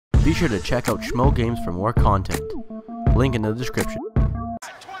and be sure to check out Schmo Games for more content. Link in the description.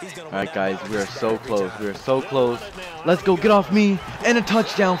 Alright guys, we are so close. We are so close. Let's go, get off me, and a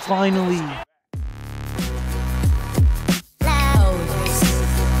touchdown finally.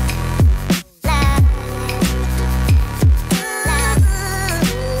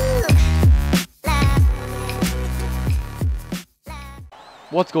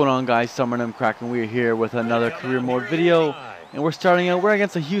 What's going on, guys? Summer and I'm Cracking. We are here with another career mode video, and we're starting out. We're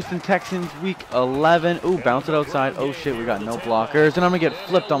against the Houston Texans, week 11. Ooh, bounce it outside. Oh shit, we got no blockers, and I'm gonna get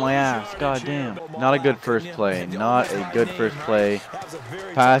flipped on my ass. God damn. Not a good first play. Not a good first play.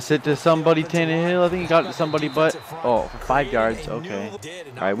 Pass it to somebody. Tannehill. I think he got it to somebody, but oh, for 5 yards. Okay.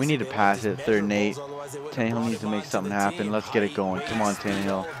 All right, we need to pass it. 3rd and 8. Tannehill needs to make something happen. Let's get it going. Come on,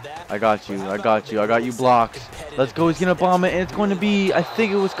 Tannehill. I got you. I got you. I got you blocks. Let's go. He's going to bomb it, and it's going to be, I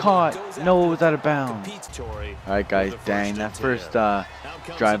think it was caught. No, it was out of bounds. All right, guys. Dang, that first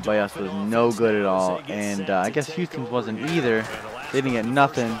drive by us was no good at all. And I guess Houston's wasn't either. They didn't get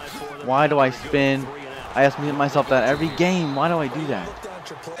nothing. Why do I spin? I ask myself that every game. Why do I do that?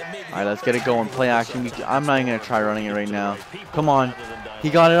 All right, let's get it going. Play action. I'm not even going to try running it right now. Come on. He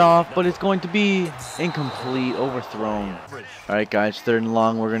got it off, but it's going to be incomplete, overthrown. All right, guys, 3rd and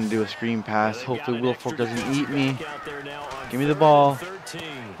long. We're going to do a screen pass. Hopefully Wilfork doesn't eat me. Give me the ball.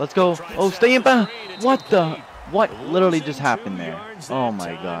 Let's go. Oh, stay in bounds. What literally just happened there? Oh,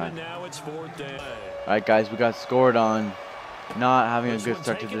 my God. All right, guys, we got scored on. Not having a good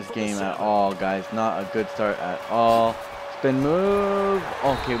start to this game at all, guys. Not a good start at all. Spin move.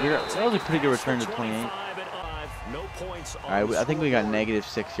 Okay, that was a pretty good return to 28. Alright, I think we got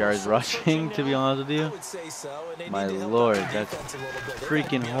 -6 yards rushing, to be honest with you. My lord, that's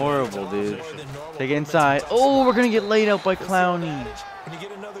freaking horrible, dude. Take it inside. Oh, we're going to get laid out by Clowney.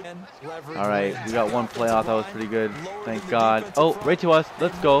 Alright, we got one play off. That was pretty good. Thank God. Oh, right to us.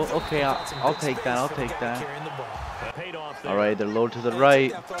 Let's go. Okay, I'll take that. I'll take that. Alright, they're low to the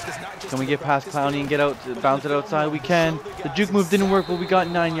right. Can we get past Clowney and get out, bounce it outside? We can. The juke move didn't work, but we got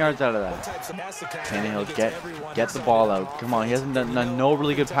 9 yards out of that. Tannehill, get the ball out. Come on, he hasn't done no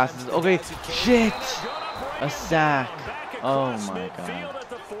really good passes. Okay, shit! A sack. Oh my God.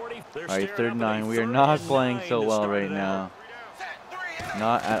 Alright, 3rd and 9. We are not playing so well right now.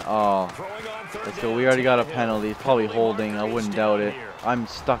 Not at all. Let's go. We already got a penalty. It's probably holding. I wouldn't doubt it. I'm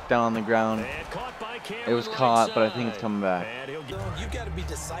stuck down on the ground. It was caught, but I think it's coming back.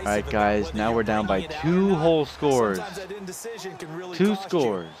 Alright, guys. Now we're down by 2 whole scores. 2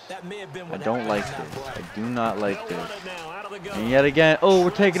 scores. I don't like this. I do not like this. And yet again. Oh,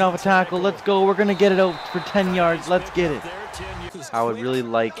 we're taking off a tackle. Let's go. We're going to get it out for 10 yards. Let's get it. I would really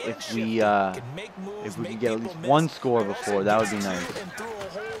like if we could get at least 1 score before. That would be nice.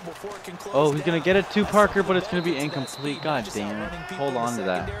 Oh, he's going to get it to Parker, but it's going to be incomplete. God damn it. Hold on to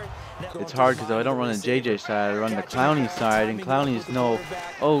that. It's hard because if I don't run the JJ side, I run the Clowney side, and Clowney's no...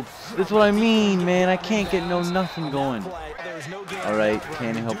 Oh, that's what I mean, man. I can't get nothing going. Alright,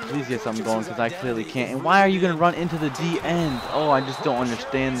 Tannehill, please get something going because I clearly can't. And why are you going to run into the D end? Oh, I just don't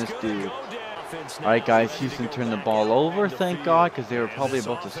understand this dude. Alright, guys, Houston turned the ball over, thank God, because they were probably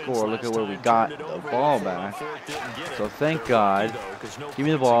about to score. Look at where we got the ball back. So thank God. Give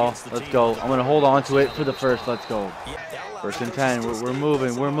me the ball. Let's go. I'm going to hold on to it for the first. Let's go. 1st and 10. We're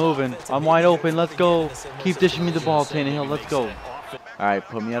moving. We're moving. I'm wide open. Let's go. Keep dishing me the ball, Tannehill. Let's go. Alright,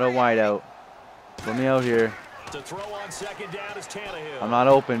 put me out of wide out. Put me out here. I'm not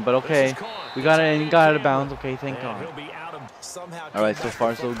open, but okay. We got it and got out of bounds. Okay, thank God. Alright, so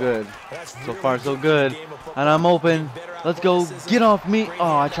far so good. So far so good. And I'm open. Let's go. Get off me.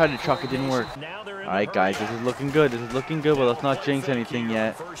 Oh, I tried to truck. It didn't work. Alright, guys. This is looking good. This is looking good, but let's not jinx anything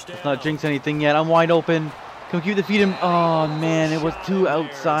yet. Let's not jinx anything yet. I'm wide open. Can we keep the feed him? Oh, man. It was too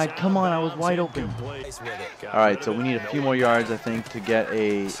outside. Come on. I was wide open. Alright, so we need a few more yards, I think, to get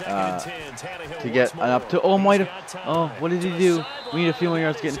an up to... Oh, I'm wide... Oh, what did he do? We need a few more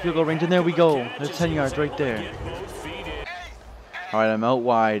yards to get in field goal range, and there we go. There's 10 yards right there. Alright, I'm out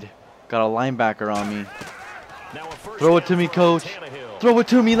wide. Got a linebacker on me. Throw it to me, coach. Throw it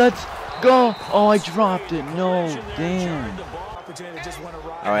to me. Let's go. Oh, I dropped it. No, damn.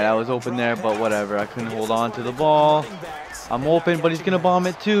 Alright, I was open there, but whatever. I couldn't hold on to the ball. I'm open, but he's going to bomb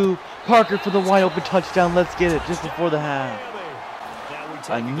it too. Parker for the wide open touchdown. Let's get it just before the half.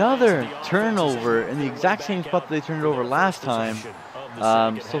 Another turnover in the exact same spot that they turned it over last time.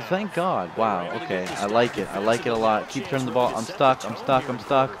 So thank God. Wow, okay. I like it. I like it a lot. Keep turning the ball. I'm stuck. I'm stuck. I'm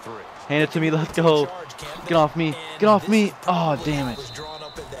stuck. Hand it to me. Let's go. Get off me. Get off me. Oh, damn it.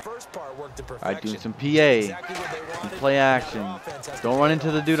 Alright, doing some PA. action, play action. Don't run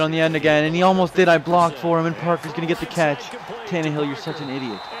into the dude on the end again. And he almost did. I blocked for him, and Parker's going to get the catch. Tannehill, you're such an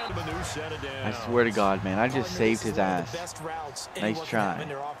idiot. I swear to God, man, I just saved his ass. Nice try.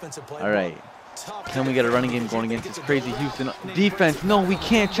 All right. Can we get a running game going against this crazy Houston defense? No, we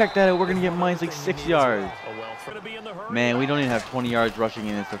can't check that out. We're going to get minus like 6 yards. Man, we don't even have 20 yards rushing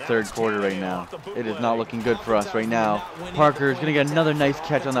in. It's the third quarter right now. It is not looking good for us right now. Parker is going to get another nice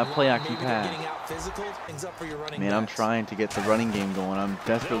catch on that play action pass. Man, I'm trying to get the running game going. I'm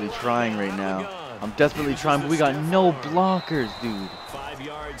desperately trying right now. I'm desperately trying, but we got no blockers, dude.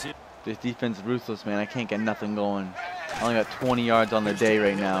 This defense is ruthless, man. I can't get nothing going. I only got 20 yards on the day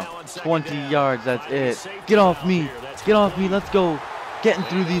right now. 20 yards, that's it. Get off me. Get off me. Let's go. Getting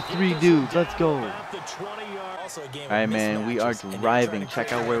through these 3 dudes. Let's go. Alright, man. We are driving.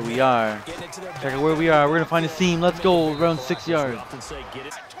 Check out where we are. Check out where we are. We're going to find a seam. Let's go. Around 6 yards.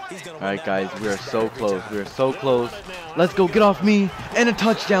 Alright, guys. We are so close. We are so close. Let's go. Get off me. And a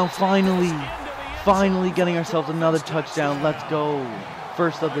touchdown, finally. Finally getting ourselves another touchdown. Let's go.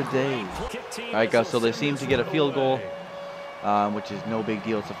 First of the day. Alright, guys, so they seem to get a field goal, which is no big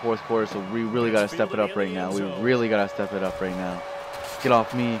deal. It's the fourth quarter, so we really got to step it up right now. We really got to step it up right now. Get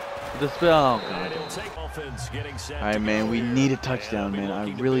off me. The spell. Alright, man, we need a touchdown, man.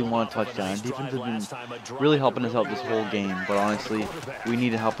 I really want a touchdown. Defense has been really helping us out this whole game, but honestly, we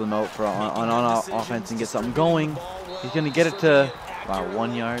need to help them out for on offense and get something going. He's going to get it to about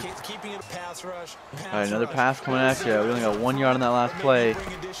 1 yard. Alright, another pass coming at you. We only got 1 yard on that last play.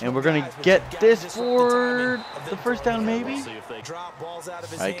 And we're going to get this for the first down, maybe?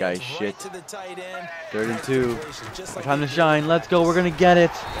 Alright, guys, shit. 3rd and 2. Time to shine. Let's go. We're going to get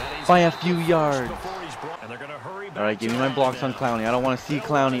it by a few yards. Alright, give me my blocks on Clowney. I don't want to see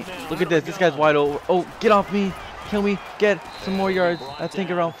Clowney. Look at this. This guy's wide open. Oh, get off me. Can we get some more yards? I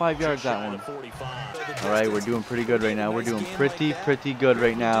think around 5 yards, that one. Alright, we're doing pretty good right now. We're doing pretty good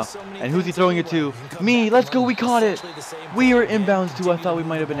right now. And who's he throwing it to? Me! Let's go! We caught it! We are inbounds too. I thought we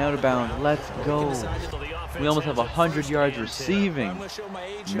might have been out of bounds. Let's go. We almost have 100 yards receiving.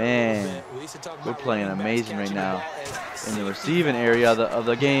 Man, we're playing amazing right now. In the receiving area of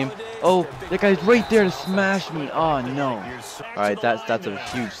the game. Oh, that guy's right there to smash me. Oh, no. Alright, that's a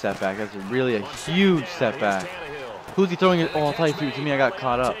huge setback. That's really a huge setback. Who's he throwing it? Oh, I'll tell you, to me, I got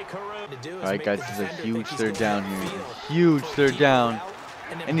caught up. Alright, guys, this is a huge 3rd down here. A huge 3rd down.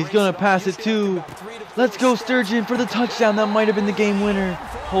 And he's going to pass it to... Let's go, Sturgeon, for the touchdown. That might have been the game winner.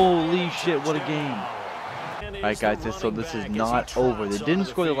 Holy shit, what a game. Alright, guys, so this is not over. They didn't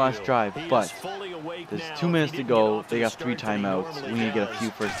score the last drive, but there's 2 minutes to go. They got 3 timeouts. We need to get a few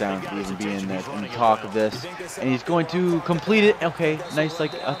first downs to even be in the talk of this. And he's going to complete it. Okay, nice.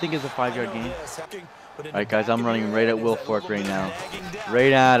 Like, I think it's a 5-yard gain. Alright, guys, I'm running right at Will Fork right now.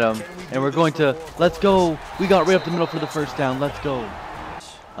 Right at him. And we're going to, let's go. We got right up the middle for the first down. Let's go.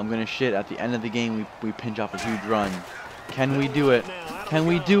 I'm going to shit. At the end of the game, we pinch off a huge run. Can we do it? Can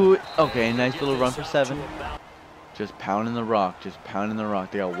we do it? Okay, nice little run for 7. Just pounding the rock. Just pounding the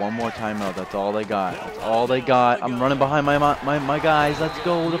rock. They got 1 more timeout. That's all they got. That's all they got. I'm running behind my guys. Let's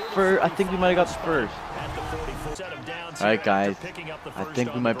go. The first. I think we might have got the first. Alright, guys. I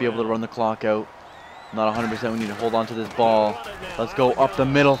think we might be able to run the clock out. Not 100%. We need to hold on to this ball. Let's go up the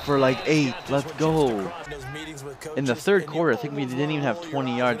middle for like 8. Let's go. In the 3rd quarter, I think we didn't even have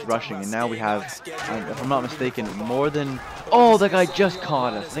 20 yards rushing, and now we have, if I'm not mistaken, more than... Oh, that guy just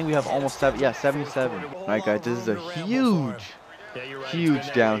caught us. I think we have almost 77. All right, guys, this is a huge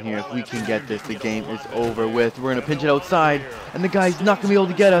down here. If we can get this, the game is over with. We're gonna pinch it outside, and the guy's not gonna be able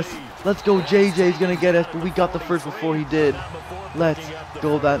to get us. Let's go. JJ's gonna get us, but we got the first before he did. Let's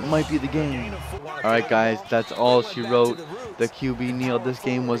go. That might be the game. Alright, guys, that's all she wrote. The QB kneeled. This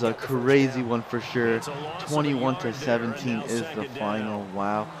game was a crazy one for sure. 21-17 is the final.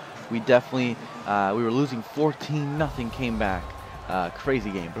 Wow. We definitely, we were losing 14-0, came back. Crazy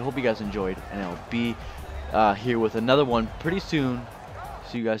game. But I hope you guys enjoyed, and I'll be here with another one pretty soon.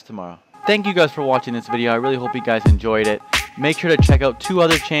 See you guys tomorrow. Thank you guys for watching this video. I really hope you guys enjoyed it. Make sure to check out 2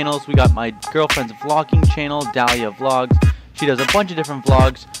 other channels. We got my girlfriend's vlogging channel, DALIA Vlogs. She does a bunch of different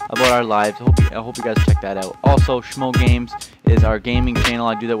vlogs about our lives. I hope you guys check that out. Also, Schmo Games is our gaming channel.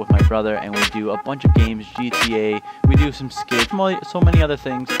 I do that with my brother, and we do a bunch of games, GTA. We do some skits, so many other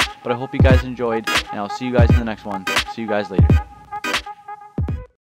things. But I hope you guys enjoyed, and I'll see you guys in the next one. See you guys later.